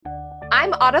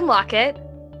I'm Autumn Lockett.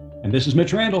 And this is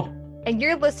Mitch Randall. And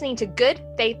you're listening to Good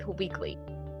Faith Weekly.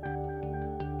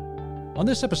 On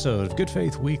this episode of Good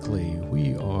Faith Weekly,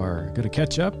 we are going to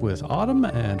catch up with Autumn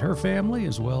and her family,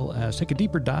 as well as take a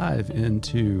deeper dive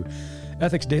into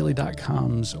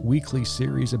ethicsdaily.com's weekly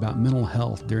series about mental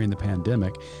health during the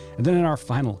pandemic. And then in our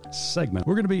final segment,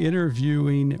 we're going to be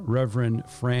interviewing Reverend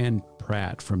Fran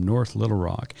Pratt from North Little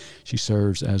Rock. She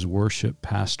serves as worship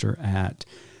pastor at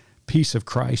Peace of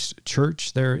Christ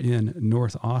Church there in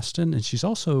North Austin. And she's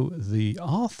also the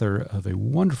author of a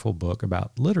wonderful book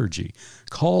about liturgy,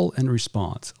 Call and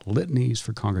Response, Litanies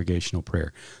for Congregational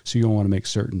Prayer. So you'll want to make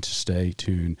certain to stay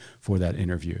tuned for that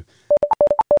interview.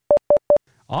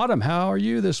 Autumn, how are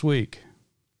you this week?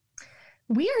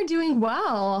 We are doing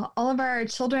well. All of our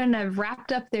children have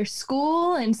wrapped up their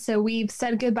school, and so we've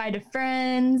said goodbye to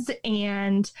friends,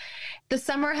 and the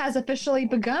summer has officially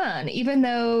begun, even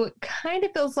though it kind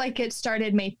of feels like it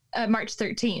started March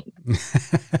 13th.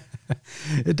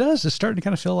 It does. It's starting to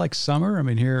kind of feel like summer. I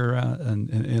mean, here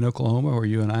in Oklahoma, where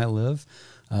you and I live,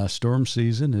 storm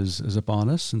season is upon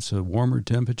us, and so warmer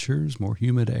temperatures, more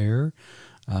humid air.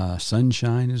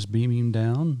 Sunshine is beaming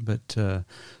down, but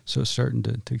so it's starting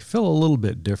to feel a little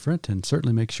bit different, and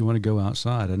certainly makes you want to go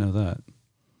outside. I know that.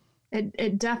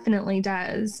 It definitely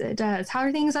does. It does. How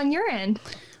are things on your end?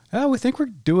 We think we're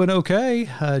doing okay.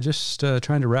 Just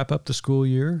trying to wrap up the school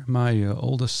year. My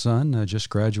oldest son just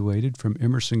graduated from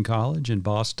Emerson College in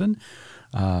Boston.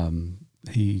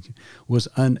 He was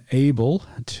unable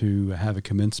to have a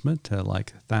commencement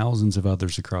like thousands of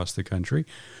others across the country.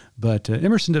 But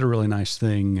Emerson did a really nice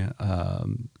thing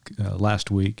last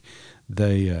week.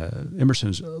 Emerson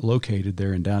is located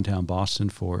there in downtown Boston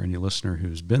for any listener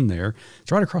who's been there.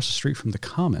 It's right across the street from the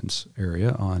Commons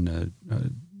area on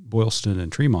Boylston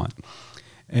and Tremont.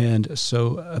 And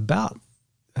so about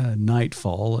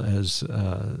nightfall, as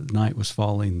night was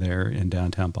falling there in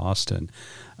downtown Boston,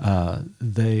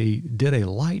 they did a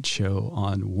light show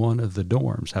on one of the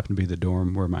dorms, happened to be the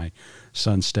dorm where my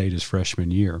son stayed his freshman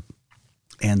year.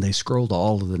 And they scrolled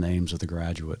all of the names of the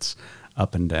graduates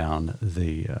up and down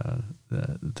the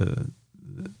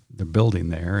building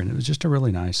there, and it was just a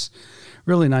really nice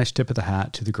tip of the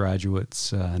hat to the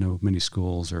graduates. I know many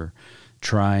schools are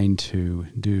trying to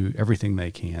do everything they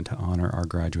can to honor our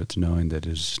graduates, knowing that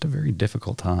it's just a very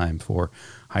difficult time for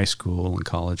high school and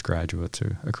college graduates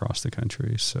across the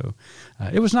country. So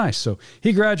it was nice. So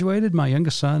he graduated. My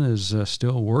youngest son is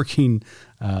still working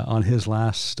on his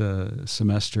last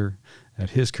semester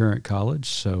at his current college.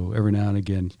 So every now and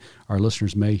again, our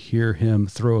listeners may hear him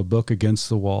throw a book against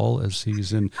the wall as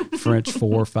he's in French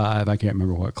 4 or 5. I can't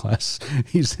remember what class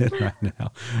he's in right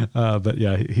now. But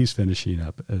yeah, he's finishing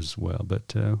up as well.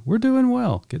 But we're doing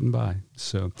well, getting by.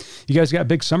 So you guys got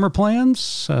big summer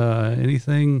plans?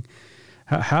 Anything?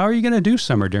 How are you going to do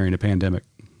summer during a pandemic?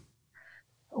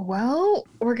 Well,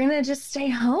 we're going to just stay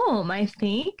home, I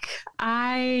think.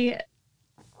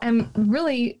 I'm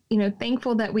really,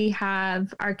 thankful that we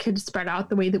have our kids spread out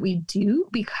the way that we do,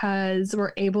 because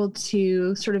we're able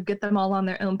to sort of get them all on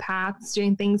their own paths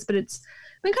doing things. But it's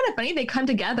been kind of funny. They come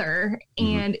together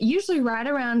and usually right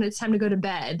around it's time to go to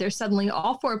bed, they're suddenly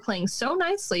all four playing so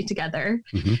nicely together.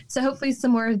 Mm-hmm. So hopefully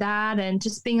some more of that, and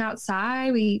just being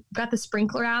outside. We got the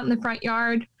sprinkler out in the front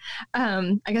yard,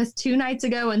 I guess 2 nights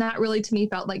ago. And that really to me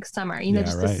felt like summer,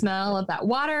 the smell of that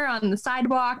water on the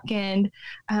sidewalk. And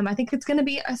I think it's going to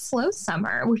be a slow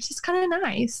summer, which is kind of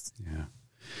nice. Yeah.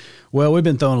 Well, we've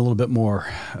been throwing a little bit more,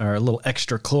 or a little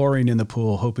extra chlorine in the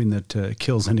pool, hoping that it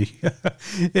kills any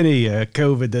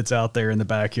COVID that's out there in the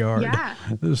backyard. Yeah.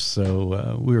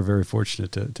 So we were very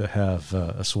fortunate to have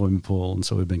a swimming pool, and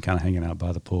so we've been kind of hanging out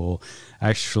by the pool.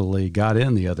 Actually got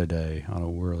in the other day on a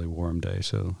really warm day,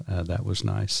 so that was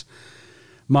nice.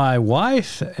 My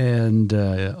wife and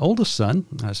oldest son,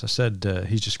 as I said,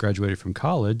 he's just graduated from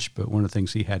college, but one of the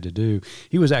things he had to do,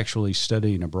 he was actually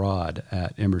studying abroad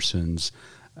at Emerson's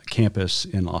campus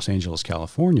in Los Angeles,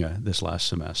 California this last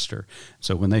semester.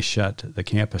 So when they shut the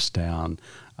campus down,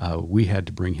 we had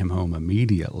to bring him home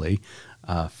immediately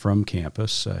from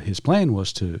campus. His plan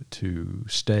was to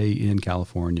stay in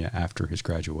California after his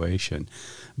graduation.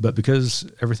 But because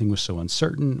everything was so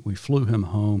uncertain, we flew him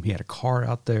home. He had a car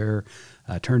out there,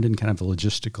 turned in kind of a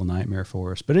logistical nightmare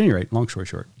for us. But at any rate, long story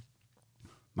short,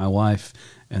 my wife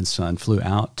and son flew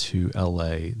out to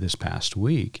L.A. this past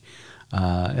week,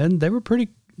 and they were pretty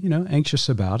anxious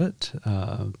about it.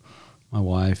 My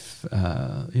wife,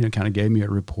 kind of gave me a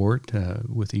report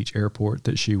with each airport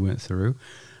that she went through.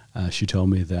 She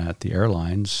told me that the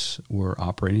airlines were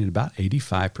operating at about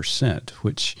 85%,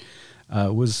 which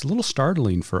was a little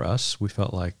startling for us. We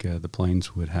felt like the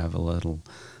planes would have a little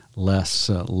less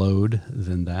load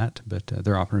than that, but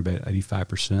they're operating about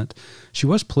 85%. She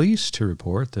was pleased to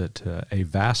report that a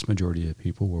vast majority of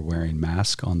people were wearing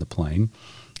masks on the plane.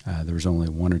 There was only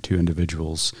one or two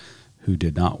individuals who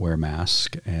did not wear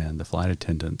masks, and the flight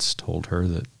attendants told her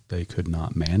that they could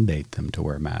not mandate them to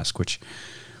wear masks, which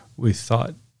we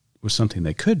thought was something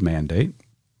they could mandate,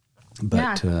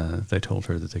 but they told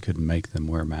her that they couldn't make them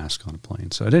wear masks on a plane.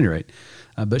 So at any rate,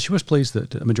 but she was pleased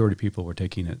that a majority of people were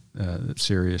taking it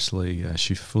seriously.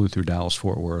 She flew through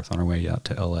Dallas-Fort Worth on her way out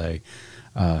to L.A.,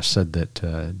 said that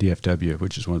DFW,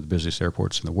 which is one of the busiest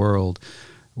airports in the world,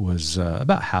 was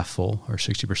about half full or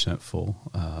 60% full,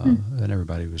 and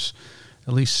everybody was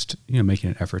at least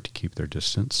making an effort to keep their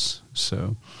distance.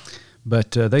 So,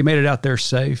 but they made it out there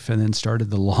safe, and then started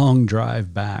the long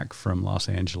drive back from Los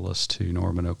Angeles to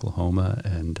Norman, Oklahoma,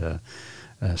 and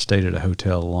stayed at a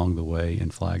hotel along the way in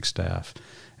Flagstaff,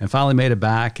 and finally made it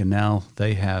back. And now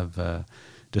they have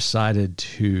decided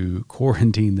to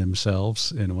quarantine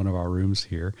themselves in one of our rooms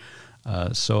here.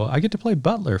 So I get to play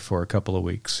butler for a couple of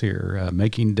weeks here,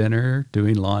 making dinner,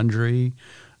 doing laundry,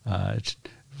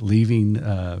 leaving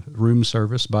room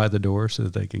service by the door so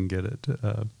that they can get it.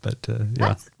 That's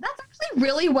actually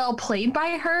really well played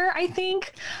by her, I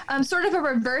think. Sort of a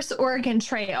reverse Oregon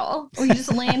Trail, where you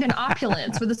just land in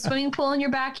opulence with a swimming pool in your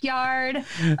backyard,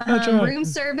 room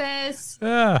service.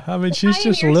 Yeah, I mean, she's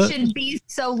just should be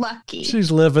so lucky.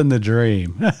 She's living the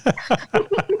dream.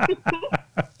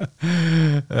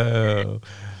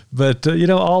 But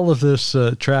all of this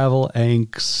travel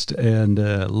angst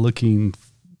and looking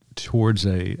towards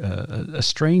a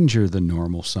stranger than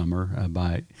normal summer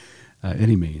by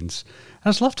any means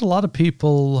has left a lot of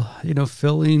people,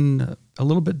 feeling a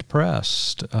little bit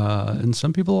depressed, and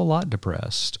some people a lot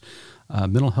depressed.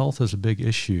 Mental health is a big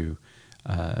issue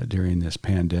during this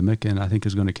pandemic, and I think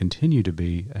is going to continue to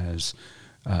be as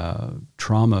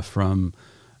trauma from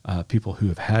people who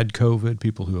have had COVID,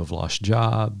 people who have lost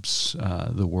jobs,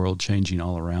 the world changing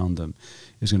all around them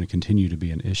is going to continue to be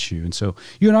an issue. And so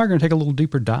you and I are going to take a little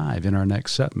deeper dive in our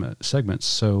next segments.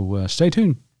 So stay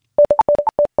tuned.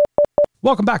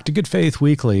 Welcome back to Good Faith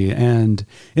Weekly. And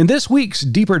in this week's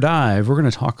deeper dive, we're going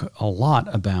to talk a lot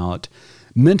about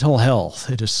mental health.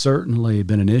 It has certainly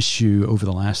been an issue over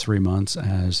the last 3 months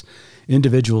as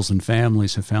individuals and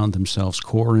families have found themselves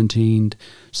quarantined.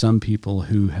 Some people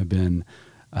who have been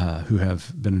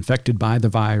infected by the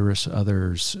virus,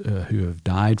 others who have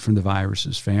died from the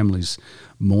viruses, families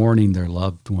mourning their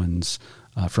loved ones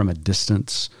from a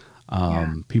distance,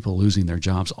 people losing their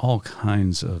jobs, all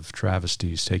kinds of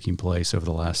travesties taking place over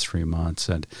the last 3 months.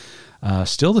 And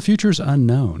still the future is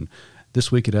unknown.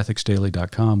 This week at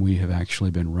ethicsdaily.com, we have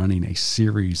actually been running a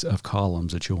series of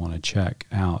columns that you'll want to check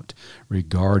out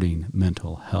regarding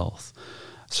mental health.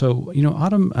 So,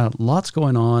 Autumn, lots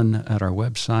going on at our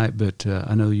website, but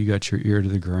I know you got your ear to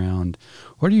the ground.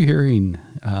 What are you hearing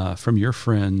from your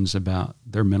friends about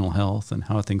their mental health and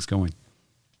how are things going?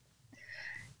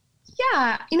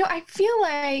 Yeah, I feel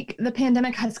like the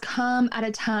pandemic has come at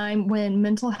a time when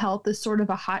mental health is sort of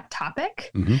a hot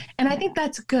topic, and I think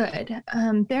that's good.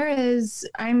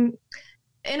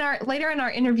 Later in our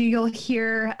interview, you'll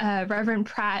hear Reverend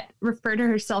Pratt refer to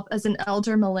herself as an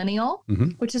elder millennial,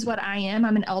 which is what I am.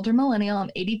 I'm an elder millennial.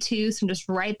 I'm 82, so I'm just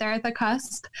right there at the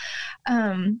cusp.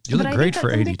 You look great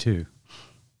for 82.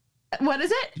 What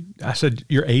is it? I said,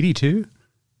 you're 82?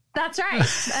 That's right.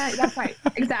 That's right.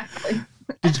 Exactly.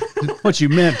 What you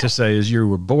meant to say is you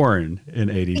were born in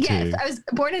 82. Yes, I was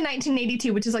born in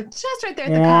 1982, which is like just right there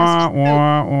at the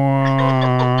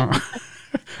cusp.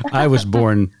 I was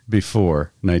born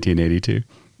before 1982.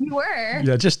 You were?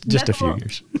 Yeah, just a few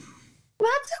years. Well,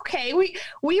 that's okay.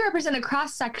 We represent a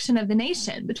cross section of the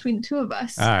nation between the two of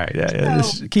us. All right,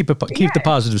 so, keep the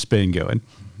positive spin going.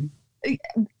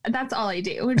 That's all I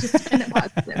do. Just spin it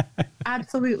positive.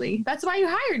 Absolutely. That's why you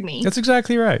hired me. That's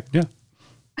exactly right. Yeah.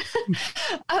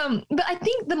 But I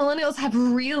think the millennials have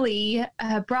really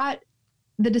brought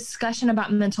the discussion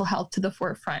about mental health to the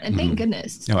forefront, and thank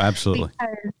goodness. Oh, absolutely.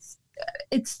 Because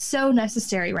it's so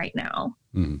necessary right now.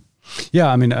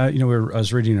 Yeah, I mean, I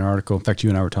was reading an article. In fact, you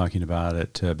and I were talking about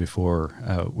it before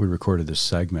we recorded this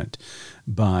segment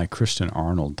by Kristen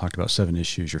Arnold. Talked about 7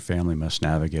 issues your family must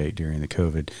navigate during the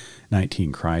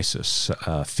COVID-19 crisis: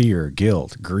 fear,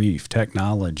 guilt, grief,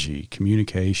 technology,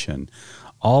 communication.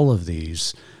 All of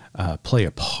these play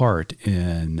a part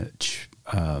in,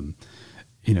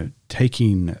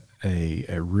 taking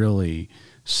a really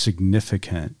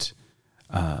significant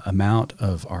amount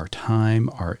of our time,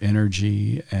 our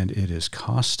energy, and it is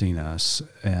costing us,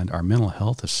 and our mental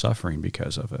health is suffering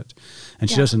because of it. And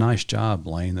she does a nice job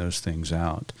laying those things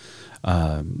out.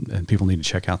 And people need to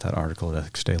check out that article at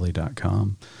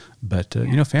ethicsdaily.com. But,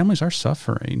 families are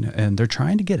suffering and they're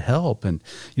trying to get help. And,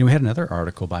 we had another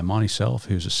article by Monty Self,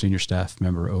 who's a senior staff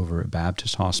member over at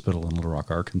Baptist Hospital in Little Rock,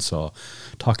 Arkansas,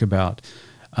 talk about,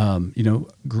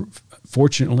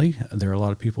 fortunately, there are a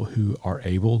lot of people who are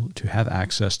able to have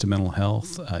access to mental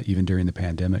health, even during the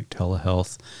pandemic.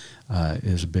 Telehealth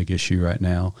is a big issue right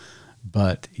now.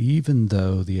 But even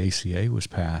though the ACA was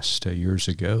passed years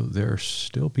ago, there are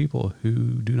still people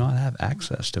who do not have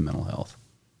access to mental health.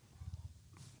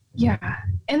 Yeah.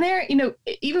 And there,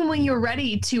 even when you're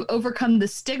ready to overcome the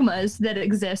stigmas that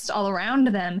exist all around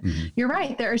them, you're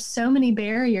right. There are so many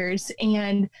barriers,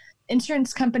 and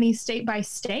insurance companies state by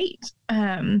state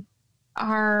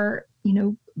are,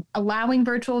 allowing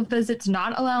virtual visits,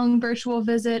 not allowing virtual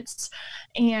visits.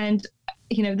 And,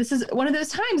 this is one of those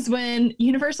times when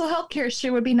universal healthcare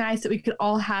sure would be nice that we could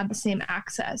all have the same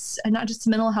access, and not just to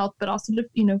mental health, but also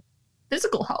to,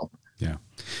 physical health. Yeah.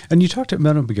 And you talked a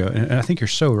minute ago, and I think you're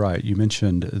so right. You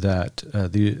mentioned that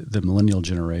the millennial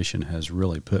generation has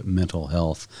really put mental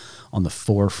health on the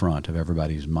forefront of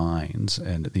everybody's minds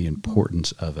and the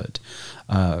importance of it.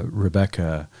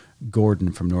 Rebecca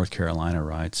Gordon from North Carolina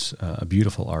writes a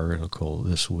beautiful article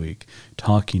this week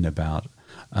talking about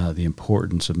the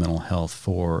importance of mental health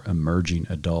for emerging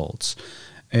adults.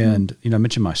 And, I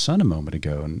mentioned my son a moment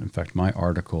ago, and in fact, my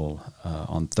article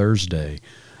on Thursday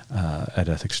at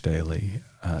Ethics Daily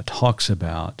talks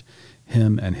about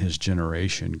him and his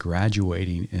generation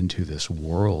graduating into this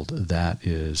world that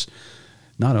is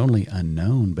not only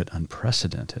unknown, but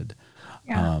unprecedented.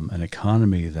 Yeah. An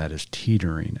economy that is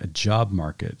teetering, a job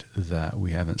market that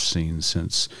we haven't seen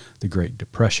since the Great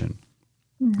Depression.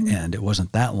 And it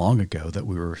wasn't that long ago that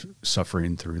we were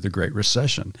suffering through the Great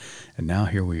Recession. And now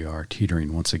here we are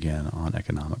teetering once again on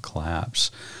economic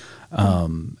collapse.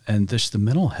 And this, the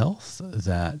mental health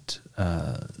that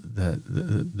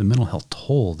the mental health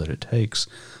toll that it takes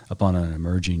upon an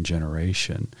emerging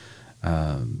generation,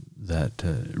 that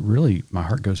really my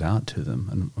heart goes out to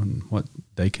them and what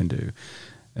they can do.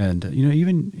 And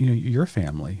even your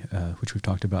family, which we've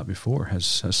talked about before, has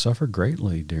suffered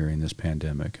greatly during this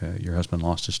pandemic. Your husband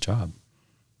lost his job.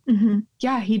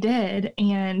 Yeah, he did,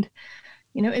 and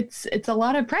it's a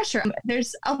lot of pressure.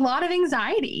 There's a lot of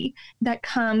anxiety that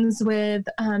comes with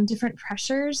different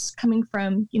pressures coming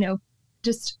from,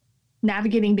 just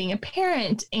navigating being a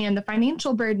parent and the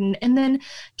financial burden, and then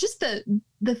just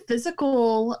the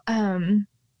physical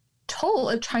toll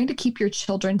of trying to keep your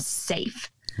children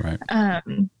safe. Right.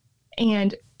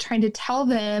 And trying to tell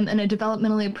them in a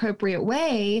developmentally appropriate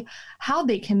way how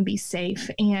they can be safe,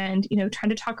 and, trying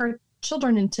to talk our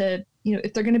children into,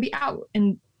 if they're going to be out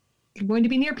and going to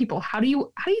be near people, how do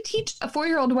you teach a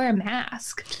 4-year-old to wear a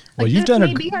mask? Well, you've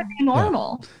done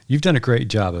normal. Yeah, you've done a great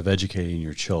job of educating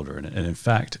your children. And in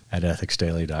fact, at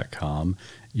ethicsdaily.com,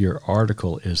 your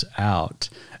article is out,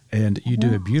 and you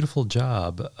do a beautiful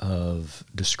job of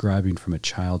describing from a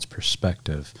child's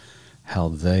perspective how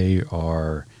they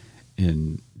are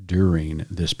enduring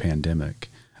this pandemic.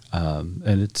 And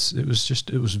it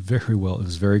was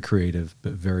very creative,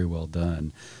 but very well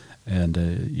done. And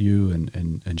you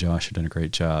and Josh have done a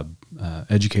great job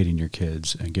educating your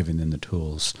kids and giving them the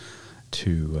tools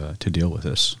to deal with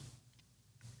this.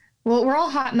 Well, we're all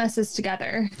hot messes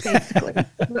together, basically.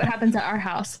 What happens at our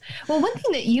house. Well, one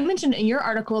thing that you mentioned in your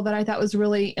article that I thought was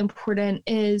really important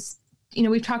is,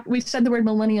 we've said the word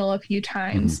millennial a few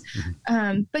times,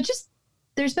 but just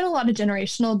there's been a lot of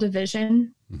generational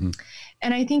division.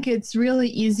 And I think it's really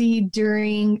easy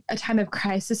during a time of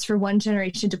crisis for one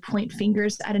generation to point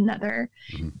fingers at another.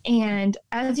 And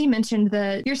as you mentioned,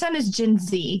 your son is Gen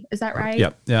Z, is that right?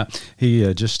 Yep. Yeah.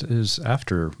 He just is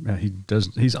after,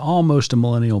 he's almost a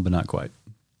millennial, but not quite.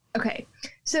 Okay.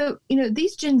 So,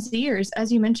 these Gen Zers,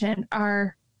 as you mentioned,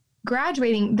 are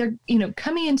graduating, they're,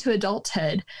 coming into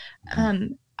adulthood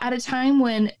at a time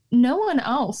when no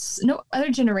other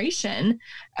generation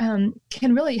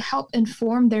can really help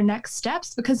inform their next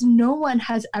steps, because no one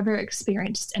has ever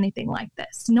experienced anything like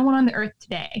this. No one on the earth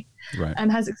today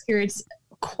has experienced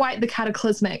quite the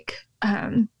cataclysmic,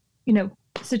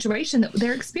 situation that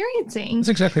they're experiencing. That's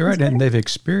exactly right. And they've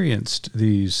experienced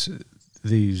these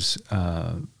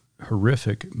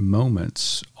horrific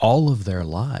moments all of their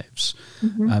lives.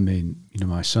 I mean,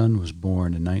 my son was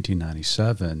born in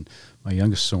 1997. My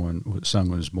youngest son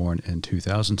was born in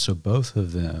 2000. So both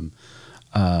of them,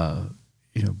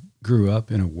 grew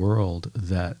up in a world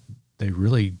that they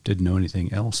really didn't know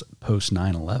anything else post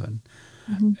 9/11.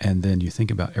 Mm-hmm. And then you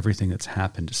think about everything that's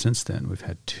happened since then. We've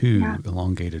had two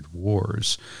elongated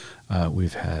wars.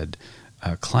 We've had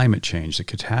climate change, the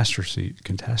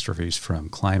catastrophes from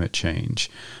climate change.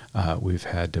 We've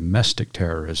had domestic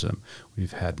terrorism.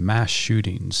 We've had mass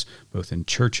shootings, both in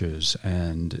churches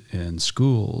and in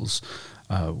schools.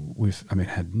 We've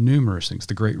had numerous things.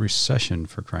 The Great Recession,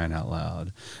 for crying out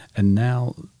loud. And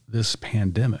now this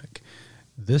pandemic.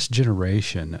 This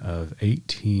generation of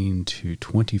 18 to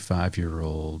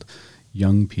 25-year-old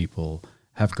young people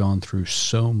have gone through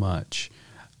so much.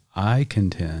 I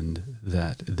contend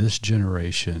that this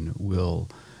generation will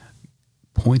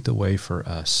point the way for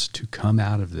us to come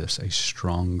out of this a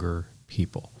stronger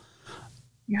people.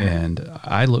 Yeah. And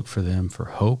I look for them for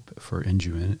hope, for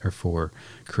for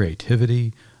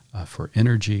creativity, for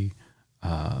energy,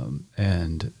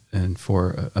 and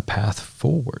for a path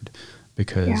forward,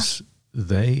 because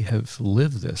they have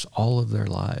lived this all of their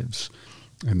lives,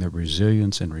 and their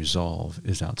resilience and resolve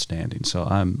is outstanding. So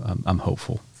I'm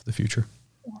hopeful for the future.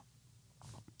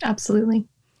 Absolutely.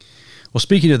 Well,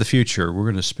 speaking of the future, we're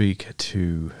going to speak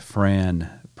to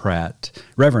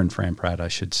Reverend Fran Pratt, I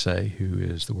should say, who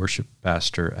is the worship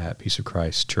pastor at Peace of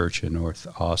Christ Church in North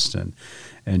Austin.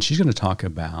 And she's going to talk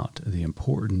about the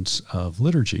importance of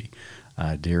liturgy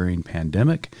during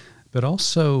pandemic, but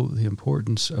also the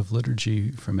importance of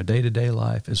liturgy from a day-to-day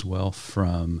life as well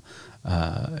from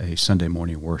a Sunday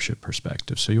morning worship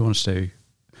perspective. So you want to stay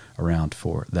around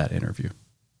for that interview.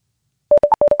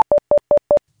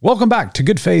 Welcome back to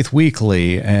Good Faith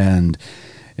Weekly, and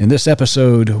in this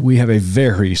episode, we have a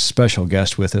very special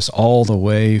guest with us all the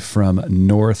way from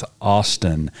North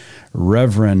Austin,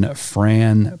 Reverend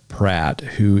Fran Pratt,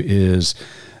 who is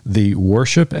the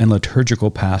worship and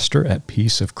liturgical pastor at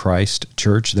Peace of Christ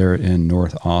Church there in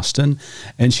North Austin.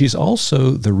 And she's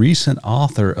also the recent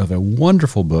author of a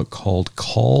wonderful book called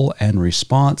Call and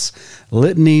Response,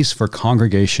 Litanies for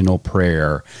Congregational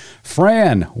Prayer.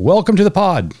 Fran, welcome to the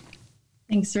pod.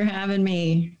 Thanks for having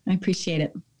me. I appreciate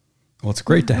it. Well, it's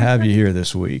great to have you here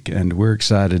this week, and we're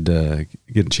excited to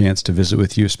get a chance to visit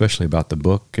with you, especially about the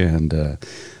book and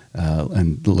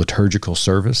liturgical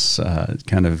service. It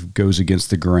kind of goes against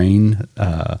the grain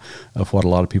of what a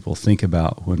lot of people think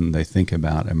about when they think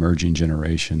about emerging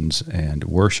generations and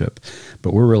worship.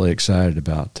 But we're really excited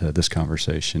about this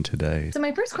conversation today. So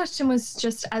my first question was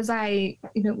just as I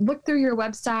looked through your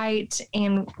website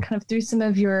and kind of through some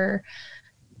of your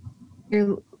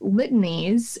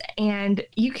litanies, and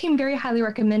you came very highly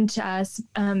recommended to us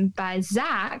by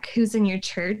Zach, who's in your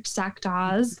church, Zach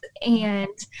Dawes, and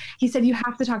he said you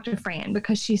have to talk to Fran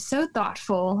because she's so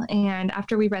thoughtful, and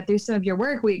after we read through some of your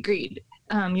work, we agreed.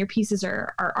 Your pieces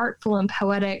are artful and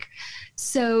poetic.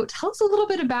 So tell us a little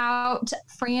bit about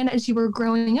Fran as you were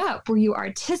growing up. Were you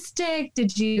artistic?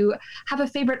 Did you have a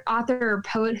favorite author or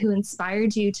poet who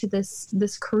inspired you to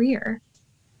this career?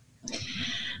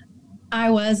 I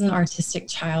was an artistic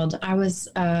child. I was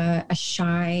a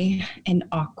shy and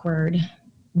awkward,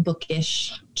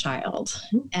 bookish child,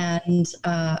 and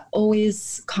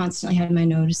always constantly had my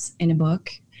nose in a book.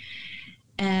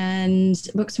 And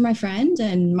books were my friend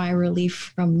and my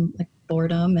relief from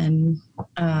boredom and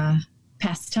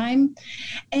pastime.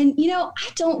 And, I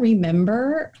don't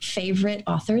remember favorite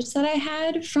authors that I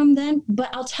had from then, but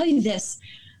I'll tell you this,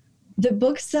 the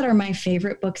books that are my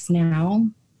favorite books now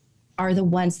are the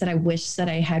ones that I wish that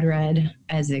I had read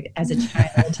as a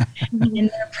child.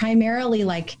 And they're primarily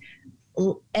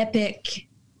epic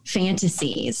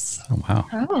fantasies. Oh, wow.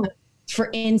 Oh.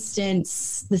 For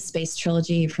instance, the Space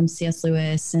Trilogy from C.S.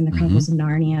 Lewis and the Chronicles of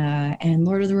Narnia and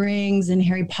Lord of the Rings and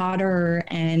Harry Potter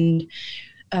and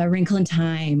Wrinkle in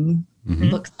Time,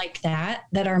 books like that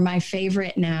are my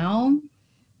favorite now.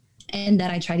 And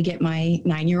that I try to get my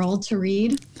 9-year-old to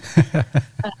read.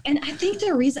 And I think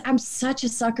the reason I'm such a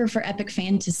sucker for epic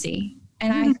fantasy.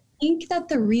 And I think that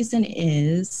the reason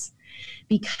is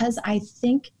because I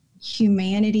think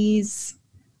humanity's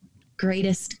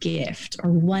greatest gift,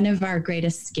 or one of our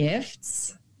greatest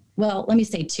gifts, well, let me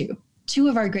say two. Two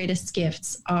of our greatest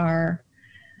gifts are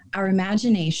our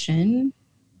imagination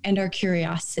and our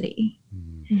curiosity.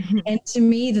 And to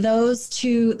me, those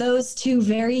two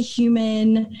very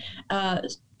human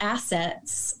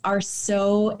assets are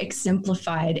so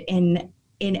exemplified in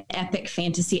epic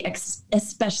fantasy,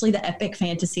 especially the epic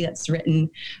fantasy that's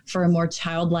written for a more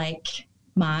childlike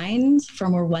mind, for a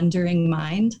more wondering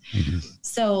mind.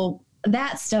 So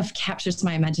that stuff captures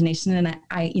my imagination, and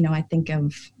I think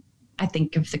of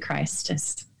the Christ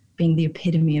as being the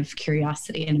epitome of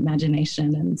curiosity and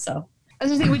imagination, and so. I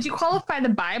was going to say, would you qualify the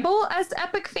Bible as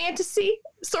epic fantasy?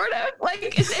 sort of.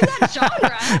 Like, it's in that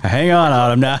genre. Hang on,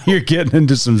 Autumn. Now you're getting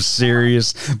into some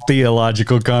serious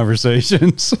theological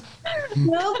conversations.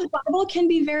 Well, the Bible can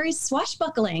be very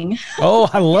swashbuckling. Oh,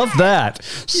 I love that.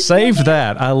 Save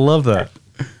that. I love that.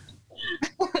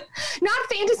 Not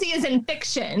fantasy as in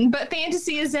fiction, but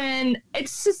fantasy as in it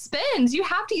suspends. You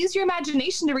have to use your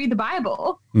imagination to read the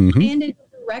Bible. Mm-hmm. And it's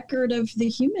a record of the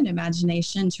human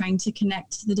imagination trying to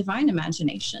connect to the divine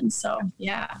imagination. So,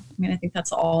 yeah, I mean, I think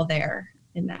that's all there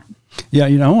in that. Yeah,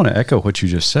 I want to echo what you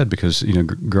just said because,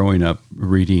 growing up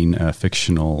reading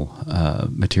fictional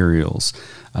materials,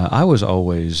 I was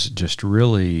always just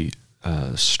really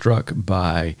struck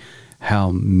by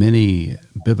how many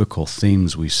biblical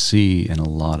themes we see in a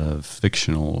lot of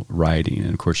fictional writing.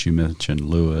 And of course, you mentioned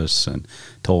Lewis and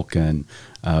Tolkien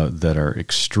that are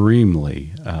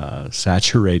extremely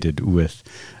saturated with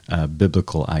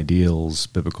biblical ideals,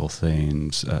 biblical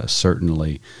themes,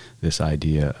 certainly this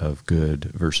idea of good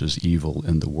versus evil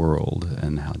in the world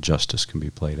and how justice can be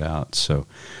played out. So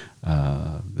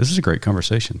this is a great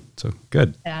conversation. So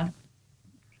good. Yeah.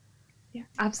 Yeah,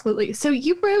 absolutely. So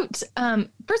you wrote,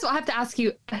 first of all, I have to ask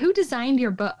you, who designed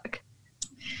your book?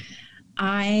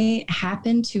 I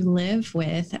happen to live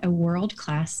with a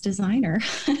world-class designer.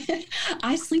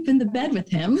 I sleep in the bed with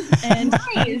him, and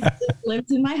he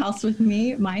lives in my house with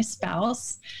me. My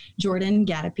spouse, Jordan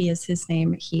Gadapy is his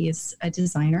name. He's a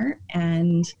designer,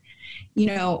 and,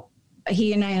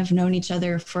 he and I have known each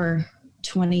other for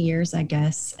 20 years, I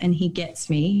guess, and he gets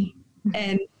me.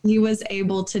 And he was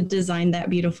able to design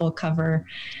that beautiful cover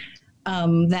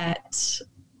that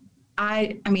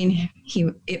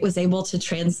it was able to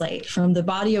translate from the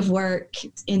body of work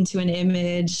into an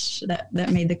image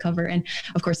that made the cover. And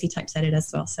of course he typesetted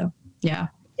as well. So yeah.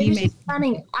 It was just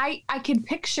stunning. I could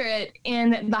picture it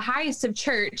in the highest of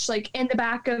church, like in the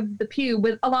back of the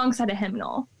pew alongside a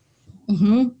hymnal.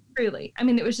 Mm-hmm. Truly. I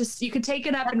mean, it was just, you could take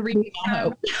it up and read it.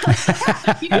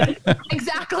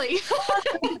 Exactly.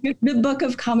 The Book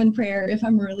of Common Prayer, if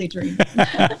I'm really dreaming.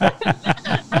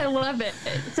 I love it.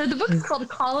 So the book is called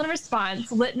Call and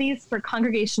Response, Litanies for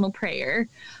Congregational Prayer.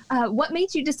 What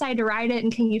made you decide to write it,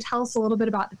 and can you tell us a little bit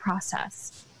about the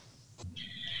process?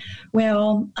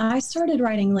 Well, I started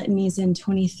writing litanies in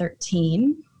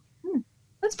 2013.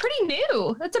 That's pretty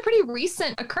new. That's a pretty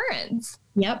recent occurrence.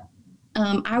 Yep.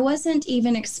 I wasn't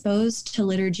even exposed to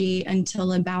liturgy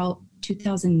until about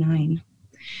 2009,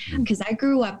 because I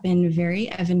grew up in very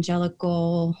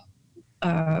evangelical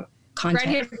context. Right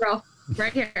here, girl.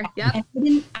 Right here. Yep.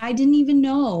 I didn't even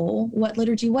know what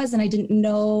liturgy was, and I didn't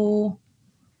know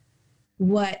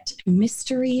what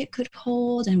mystery it could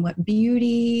hold and what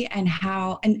beauty and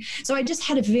how. And so I just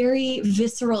had a very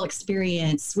visceral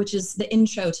experience, which is the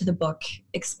intro to the book,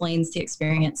 explains the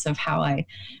experience of how I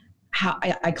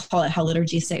call it how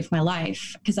liturgy saved my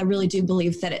life, because I really do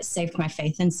believe that it saved my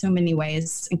faith in so many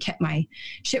ways and kept my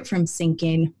ship from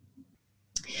sinking.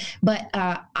 But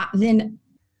I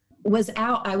was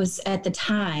at the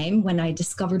time when I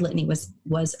discovered litany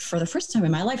was for the first time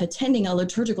in my life attending a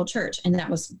liturgical church, and that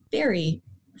was very,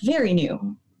 very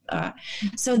new.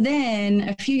 So then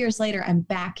a few years later, I'm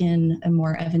back in a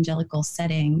more evangelical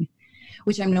setting,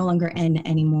 which I'm no longer in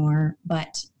anymore,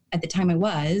 but at the time I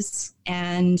was,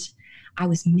 and I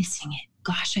was missing it.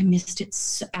 Gosh, I missed it.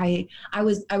 So I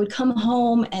would come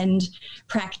home and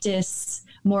practice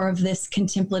more of this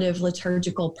contemplative,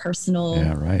 liturgical, personal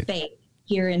faith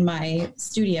here in my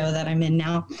studio that I'm in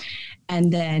now.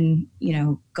 And then,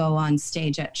 go on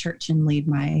stage at church and lead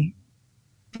my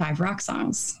 5 rock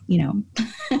songs, with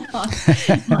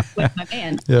my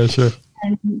band. Yeah, sure.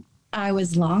 And I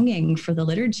was longing for the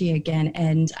liturgy again,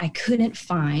 and I couldn't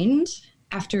find,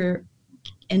 after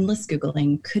endless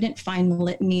Googling, couldn't find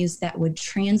litanies that would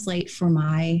translate for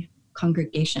my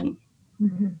congregation.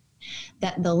 Mm-hmm.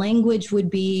 That the language would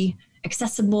be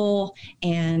accessible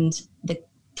and the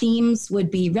themes would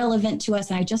be relevant to us.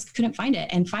 And I just couldn't find it.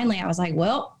 And finally I was like,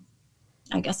 well,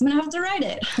 I guess I'm going to have to write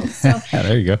it. So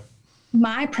there you go.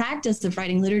 My practice of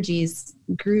writing liturgies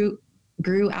grew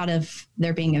out of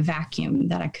there being a vacuum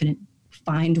that I couldn't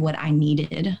find what I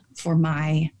needed for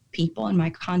my people in my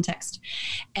context.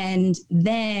 And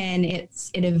then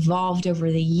it evolved over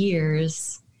the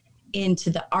years into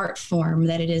the art form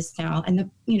that it is now. And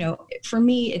for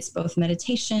me, it's both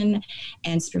meditation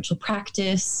and spiritual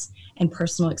practice and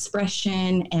personal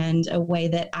expression, and a way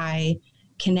that I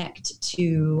connect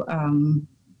to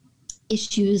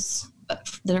issues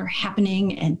that are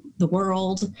happening in the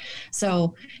world.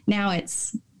 So now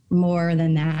it's more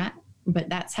than that, but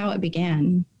that's how it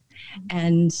began.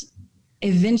 And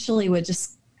eventually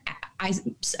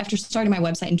after starting my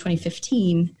website in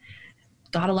 2015,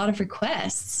 got a lot of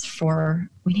requests for,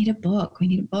 we need a book.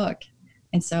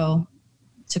 And so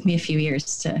it took me a few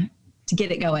years to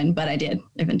get it going, but I did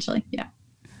eventually. Yeah.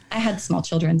 I had small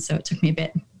children, so it took me a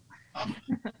bit.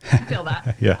 I feel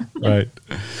that. Yeah, right.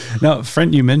 Now,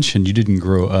 friend, you mentioned you didn't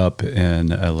grow up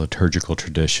in a liturgical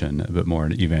tradition, but more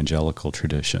an evangelical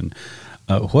tradition.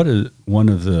 What is one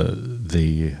of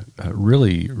the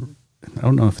really, I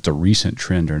don't know if it's a recent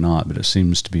trend or not, but it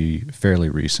seems to be fairly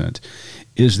recent,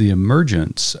 is the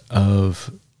emergence of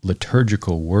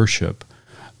liturgical worship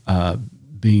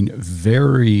being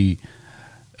very,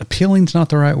 appealing is not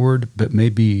the right word, but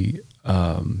maybe,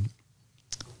 I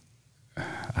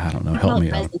don't know, help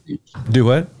me out. Do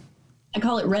what? I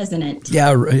call it resonant.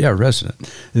 Yeah, resonant.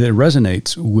 It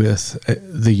resonates with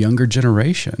the younger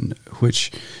generation,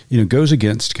 which, goes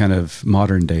against kind of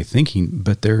modern day thinking,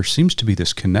 but there seems to be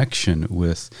this connection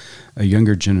with a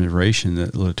younger generation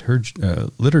that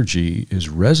liturgy is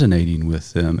resonating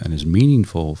with them and is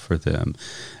meaningful for them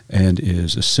and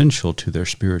is essential to their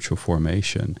spiritual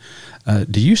formation.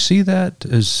 Do you see that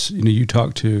as, you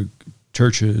talk to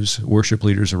churches, worship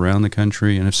leaders around the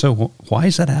country, and if so, why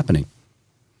is that happening?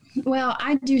 Well,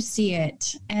 I do see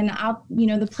it. And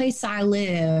the place I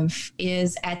live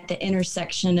is at the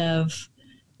intersection of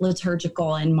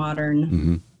liturgical and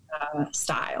modern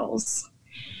styles.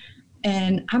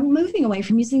 And I'm moving away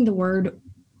from using the word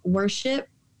worship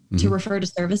to refer to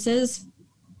services.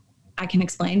 I can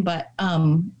explain, but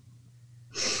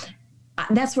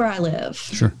that's where I live.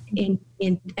 Sure. In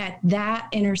at that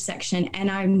intersection.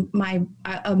 And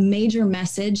a major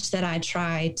message that I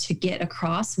try to get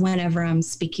across whenever I'm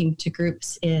speaking to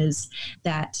groups is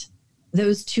that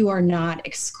those two are not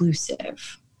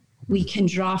exclusive. We can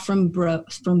draw from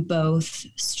both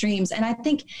streams. And I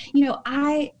think,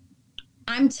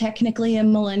 I'm technically a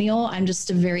millennial. I'm just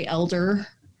a very elder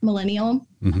millennial.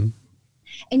 Mm-hmm.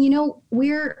 And,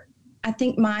 I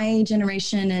think my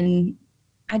generation, and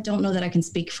I don't know that I can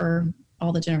speak for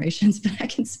all the generations, but I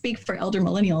can speak for elder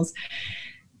millennials.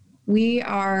 We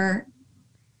are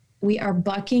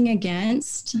bucking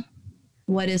against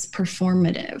what is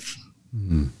performative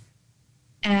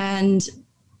and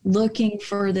looking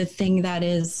for the thing that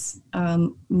is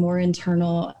more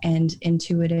internal and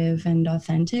intuitive and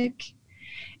authentic.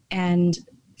 And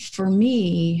for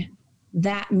me,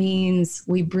 that means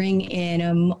we bring in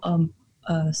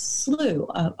a slew,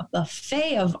 a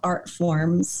buffet of art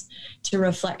forms to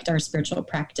reflect our spiritual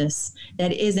practice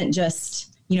that isn't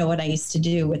just, what I used to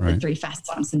do with the 3 fast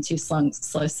songs and 2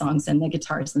 slow songs and the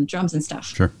guitars and the drums and stuff.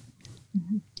 Sure.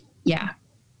 Yeah.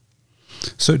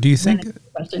 So do you think,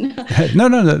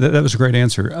 no, that was a great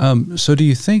answer. So do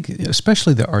you think,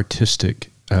 especially the artistic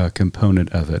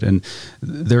component of it, and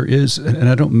there is, and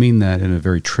I don't mean that in a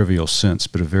very trivial sense,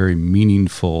 but a very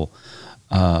meaningful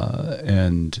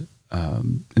and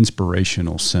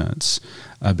inspirational sense,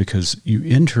 because you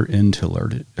enter into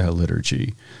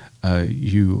liturgy.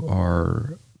 You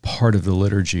are part of the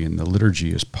liturgy, and the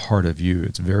liturgy is part of you.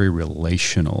 It's very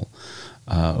relational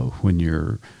when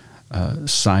you're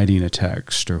citing a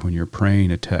text, or when you're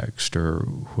praying a text, or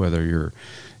whether you're,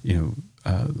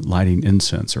 lighting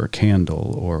incense or a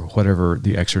candle or whatever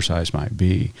the exercise might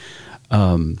be.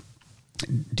 Do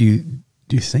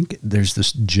you think there's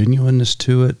this genuineness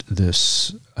to it,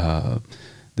 this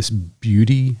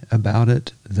beauty about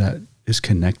it that is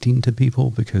connecting to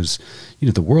people? Because,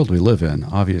 the world we live in,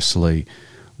 obviously,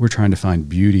 we're trying to find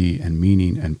beauty and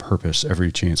meaning and purpose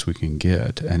every chance we can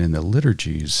get. And in the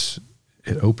liturgies,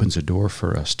 it opens a door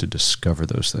for us to discover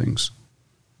those things.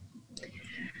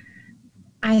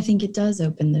 I think it does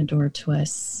open the door to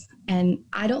us. And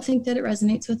I don't think that it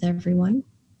resonates with everyone.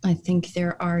 I think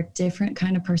there are different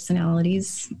kind of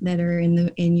personalities that are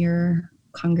in your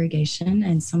congregation,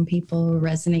 and some people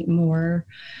resonate more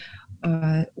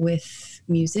with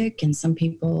music, and some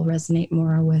people resonate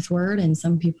more with word, and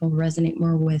some people resonate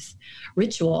more with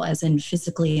ritual, as in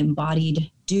physically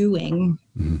embodied doing.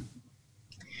 Mm-hmm.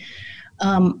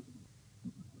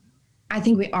 I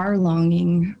think we are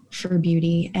longing for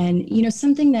beauty, and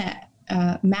something that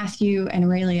Matthew and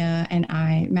Aurelia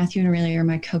are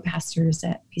my co-pastors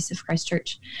at Peace of Christ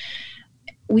Church.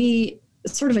 We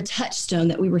sort of a touchstone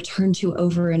that we return to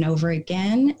over and over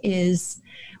again is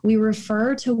we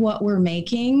refer to what we're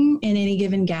making in any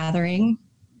given gathering,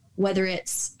 whether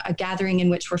it's a gathering in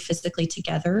which we're physically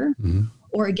together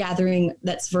or a gathering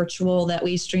that's virtual that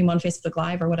we stream on Facebook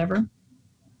Live or whatever.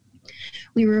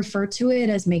 We refer to it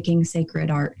as making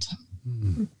sacred art.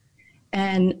 Mm-hmm.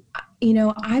 And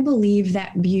I believe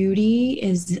that beauty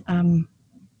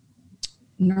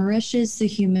nourishes the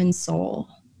human soul,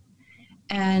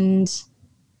 and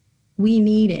we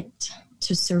need it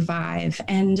to survive.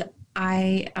 And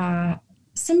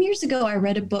Some years ago, I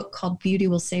read a book called Beauty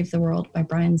Will Save the World by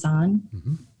Brian Zond.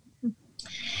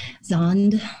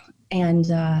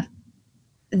 And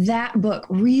that book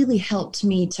really helped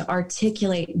me to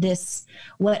articulate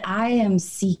what I am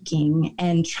seeking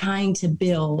and trying to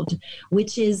build,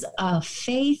 which is a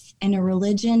faith and a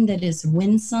religion that is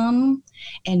winsome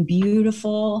and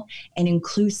beautiful and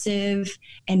inclusive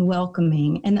and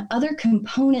welcoming. And the other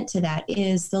component to that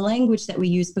is the language that we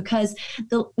use, because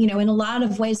in a lot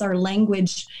of ways, our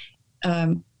language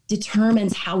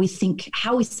determines how we think,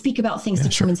 how we speak about things,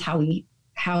 determines how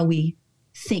we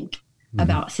think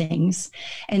about things.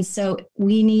 And so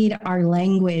we need our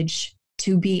language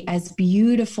to be as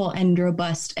beautiful and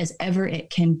robust as ever it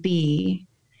can be,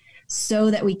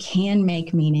 so that we can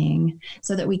make meaning,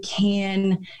 so that we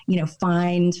can,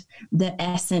 find the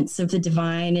essence of the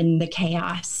divine in the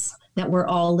chaos that we're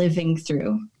all living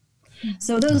through.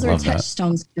 So those are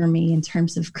touchstones for me in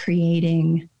terms of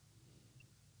creating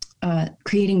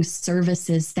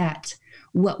services that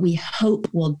what we hope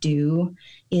will do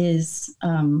is,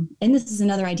 and this is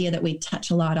another idea that we touch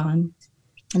a lot on,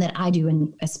 and that I do,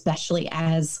 and especially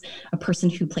as a person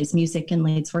who plays music and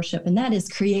leads worship, and that is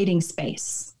creating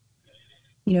space.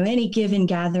 Any given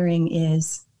gathering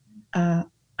is,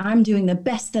 I'm doing the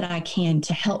best that I can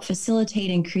to help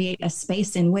facilitate and create a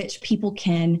space in which people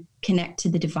can connect to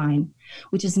the divine,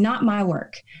 which is not my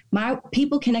work. My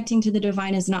people connecting to the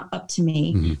divine is not up to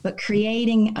me, but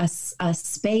creating a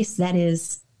space that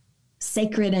is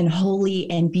sacred and holy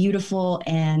and beautiful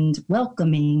and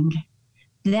welcoming,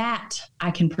 that I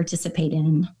can participate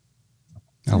in.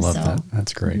 I love that.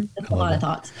 That's great. That's a lot of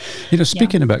thoughts.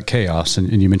 Speaking about chaos,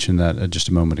 and you mentioned that just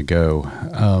a moment ago,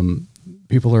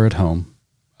 people are at home.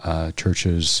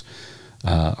 Churches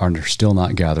are still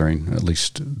not gathering, at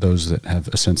least those that have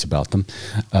a sense about them,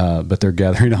 but they're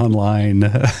gathering online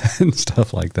and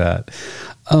stuff like that.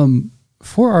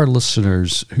 For our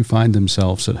listeners who find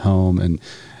themselves at home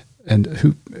and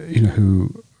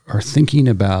who are thinking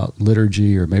about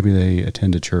liturgy, or maybe they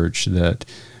attend a church that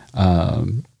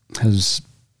has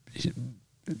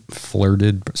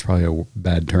flirted, it's probably a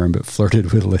bad term, but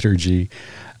flirted with liturgy,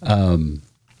 and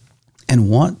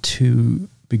want to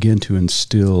begin to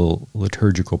instill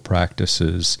liturgical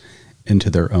practices into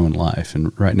their own life.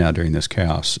 And right now, during this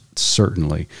chaos,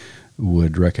 certainly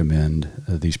would recommend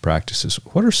these practices.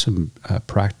 What are some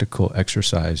practical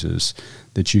exercises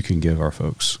that you can give our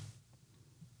folks?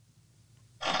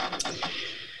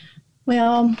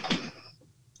 Well,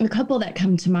 a couple that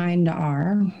come to mind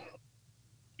are,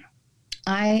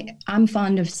 I'm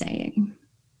fond of saying,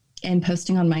 and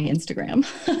posting on my Instagram,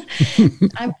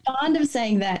 I'm fond of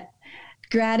saying that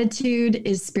gratitude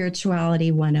is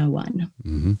spirituality 101.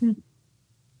 Mm-hmm.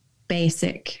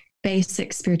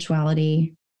 Basic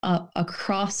spirituality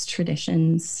across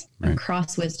traditions,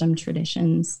 across wisdom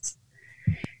traditions,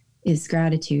 is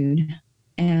gratitude.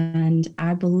 And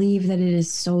I believe that it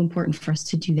is so important for us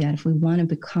to do that if we want to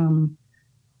become,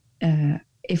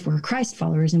 if we're Christ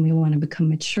followers and we want to become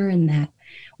mature in that.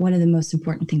 One of the most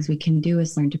important things we can do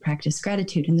is learn to practice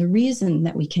gratitude. And the reason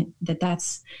that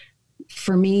that's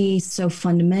for me so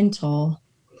fundamental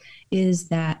is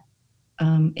that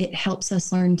it helps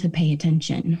us learn to pay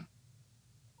attention,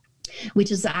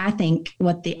 which is, I think,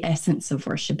 what the essence of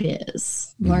worship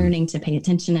is, learning to pay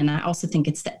attention. And I also think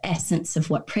it's the essence of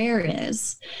what prayer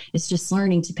is. It's just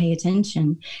learning to pay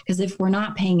attention. Because if we're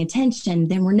not paying attention,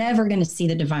 then we're never going to see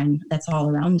the divine that's all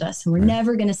around us. And we're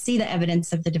never going to see the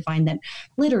evidence of the divine that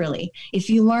literally, if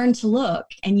you learn to look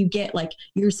and you get like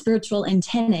your spiritual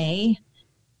antennae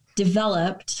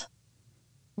developed,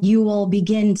 you will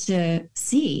begin to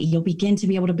see, you'll begin to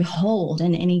be able to behold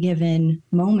in any given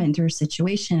moment or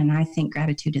situation. And I think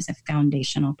gratitude is a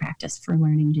foundational practice for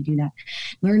learning to do that.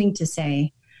 Learning to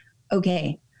say,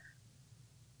 okay,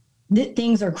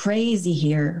 things are crazy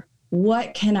here.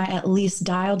 What can I at least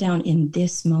dial down in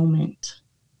this moment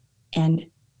and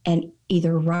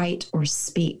either write or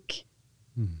speak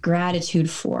gratitude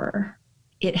for?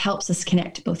 It helps us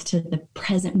connect both to the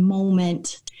present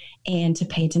moment and to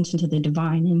pay attention to the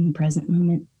divine in the present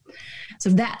moment. So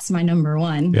that's my number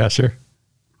one. Yeah, sure.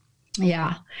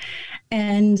 Yeah.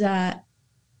 And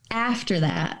after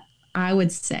that, I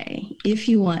would say, if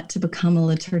you want to become a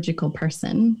liturgical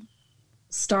person,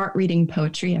 start reading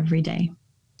poetry every day.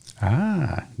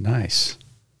 Ah, nice.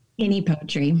 Any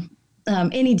poetry.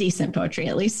 Any decent poetry,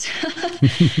 at least.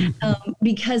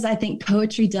 Because I think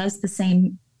poetry does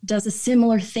a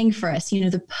similar thing for us. You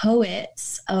know, the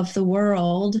poets of the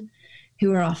world,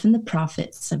 who are often the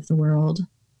prophets of the world,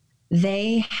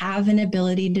 they have an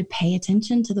ability to pay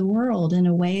attention to the world in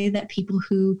a way that people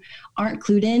who aren't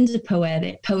clued into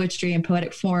poetry and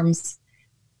poetic forms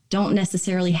don't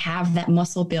necessarily have that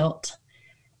muscle built.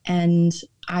 And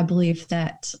I believe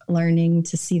that learning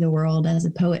to see the world as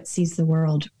a poet sees the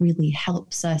world really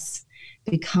helps us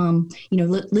become,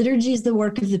 liturgy is the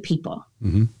work of the people.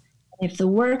 Mm-hmm. If the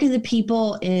work of the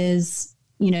people is,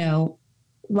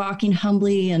 walking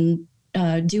humbly and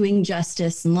doing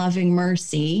justice and loving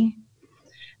mercy,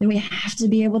 then we have to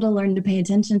be able to learn to pay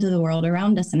attention to the world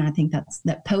around us. And I think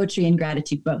that poetry and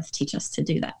gratitude both teach us to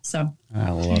do that. So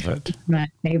I love it. It's my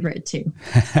favorite too.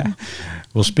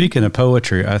 Well, speaking of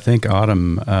poetry, I think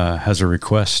Autumn has a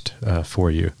request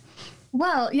for you.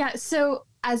 Well, yeah. So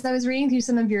as I was reading through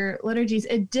some of your liturgies,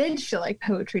 it did feel like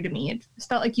poetry to me. It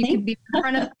felt like you could be in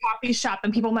front of a coffee shop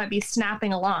and people might be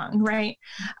snapping along, right?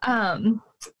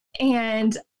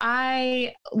 And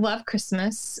I love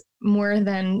Christmas more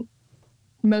than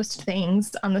most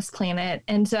things on this planet.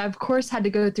 And so I, of course, had to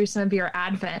go through some of your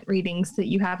Advent readings that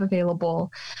you have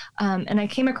available. And I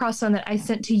came across one that I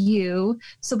sent to you.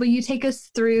 So will you take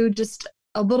us through just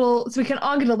a little, so we can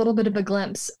all get a little bit of a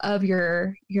glimpse of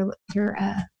your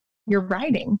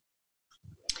writing?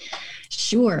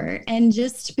 Sure. And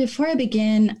just before I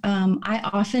begin, I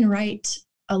often write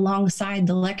alongside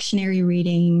the lectionary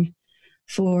reading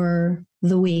for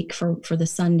the week, for the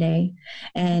Sunday.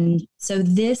 And so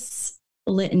this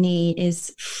litany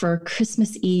is for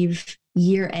Christmas Eve,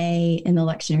 year A in the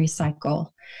lectionary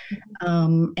cycle.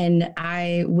 And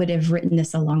I would have written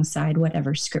this alongside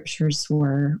whatever scriptures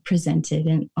were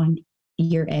presented on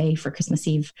year A for Christmas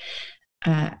Eve.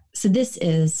 So this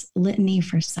is Litany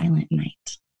for Silent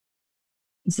Night.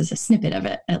 This is a snippet of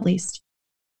it, at least.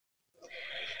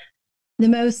 The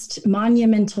most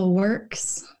monumental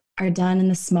works are done in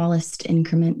the smallest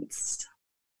increments.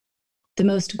 The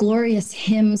most glorious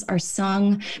hymns are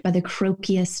sung by the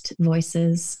croakiest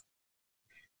voices.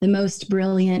 The most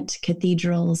brilliant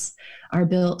cathedrals are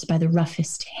built by the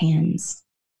roughest hands.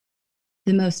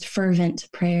 The most fervent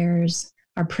prayers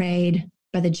are prayed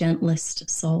by the gentlest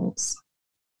souls.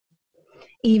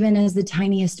 Even as the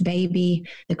tiniest baby,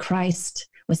 the Christ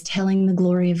was telling the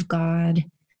glory of God,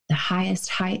 the highest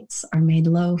heights are made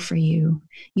low for you.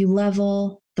 You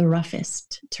level the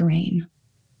roughest terrain.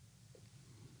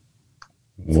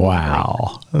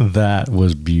 Wow, that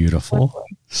was beautiful.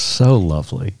 So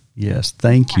lovely. Yes,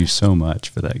 thank you so much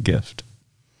for that gift.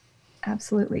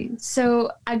 Absolutely.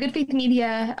 So at Good Faith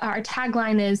Media, our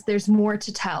tagline is "There's more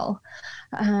to tell."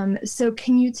 So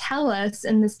can you tell us,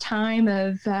 in this time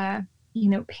of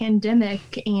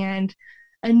pandemic and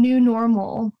a new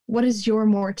normal, what is your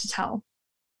more to tell?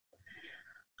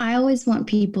 I always want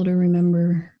people to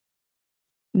remember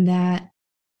that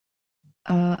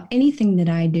anything that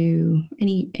I do,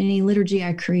 any liturgy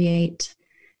I create,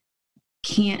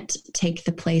 can't take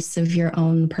the place of your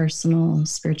own personal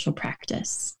spiritual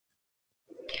practice,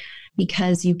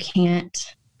 because you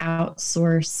can't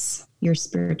outsource your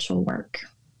spiritual work.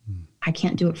 I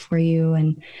can't do it for you.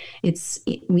 And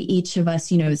we each of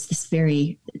us, it's this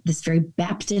very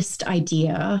Baptist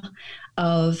idea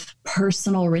of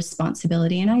personal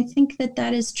responsibility. And I think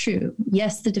that is true.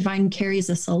 Yes, the divine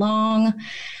carries us along,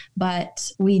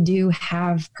 but we do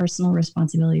have personal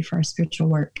responsibility for our spiritual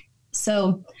work.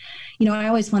 So, I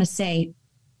always want to say,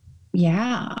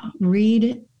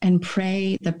 read and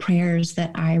pray the prayers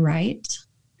that I write,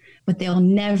 but they'll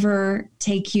never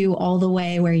take you all the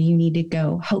way where you need to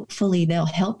go. Hopefully they'll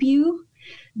help you,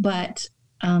 but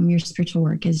your spiritual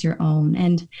work is your own.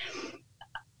 And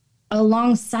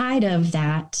alongside of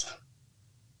that,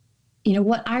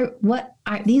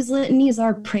 these litanies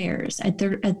are prayers at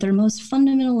their most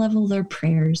fundamental level. They're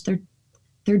prayers.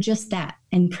 They're just that.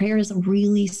 And prayer is a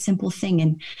really simple thing.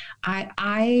 And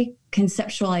I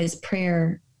conceptualize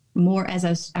prayer more,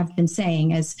 as I've been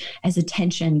saying, as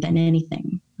attention than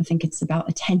anything. I think it's about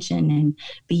attention and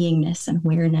beingness and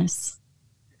awareness.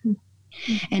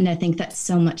 Mm-hmm. And I think that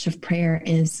so much of prayer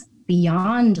is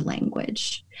beyond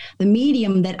language. The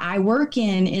medium that I work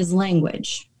in is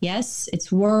language. Yes,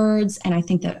 it's words. And I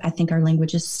think our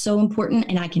language is so important,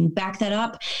 and I can back that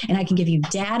up, and I can give you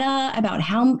data about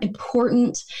how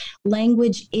important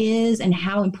language is and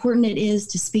how important it is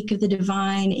to speak of the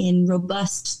divine in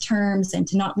robust terms and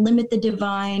to not limit the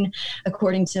divine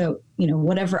according to,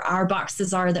 whatever our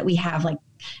boxes are that we have, like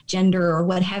gender or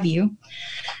what have you.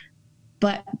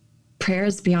 But prayer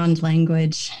is beyond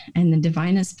language, and the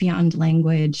divine is beyond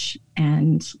language,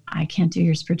 and I can't do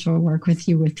your spiritual work with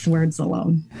you with words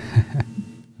alone.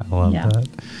 I love that.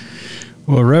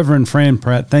 Well, Reverend Fran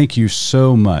Pratt, thank you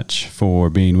so much for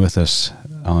being with us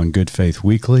on Good Faith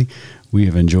Weekly. We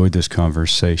have enjoyed this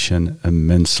conversation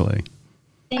immensely.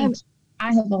 Thanks.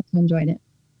 I have also enjoyed it.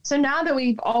 So now that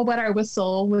we've all wet our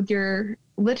whistle with your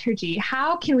liturgy,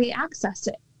 how can we access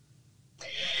it?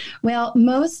 Well,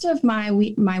 most of my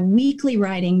weekly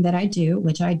writing that I do,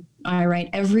 which I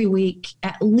write every week,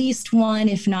 at least one,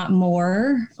 if not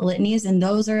more, litanies, and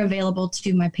those are available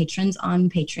to my patrons on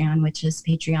Patreon, which is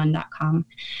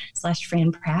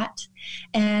patreon.com/Fran Pratt.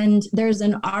 And there's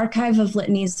an archive of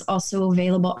litanies also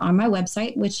available on my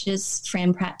website, which is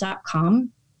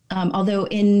franpratt.com. Although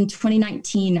in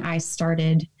 2019,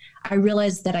 I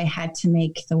realized that I had to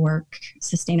make the work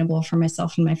sustainable for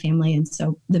myself and my family. And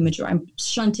so I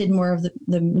shunted more of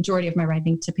the majority of my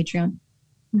writing to Patreon.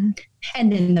 Mm-hmm.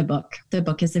 And in the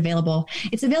book is available.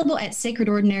 It's available at Sacred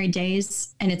Ordinary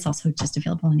Days, and it's also just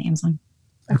available on Amazon.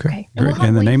 Okay. Great.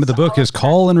 And the name of the book is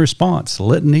Call and Response,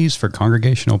 Litanies for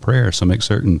Congregational Prayer. So make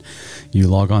certain you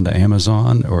log on to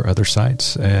Amazon or other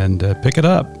sites and pick it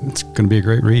up. It's going to be a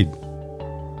great read.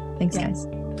 Thanks, guys.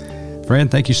 Fran,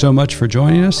 thank you so much for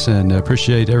joining us, and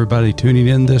appreciate everybody tuning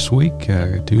in this week.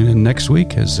 Tune in next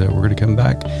week as we're going to come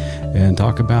back and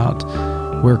talk about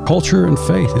where culture and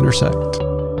faith intersect.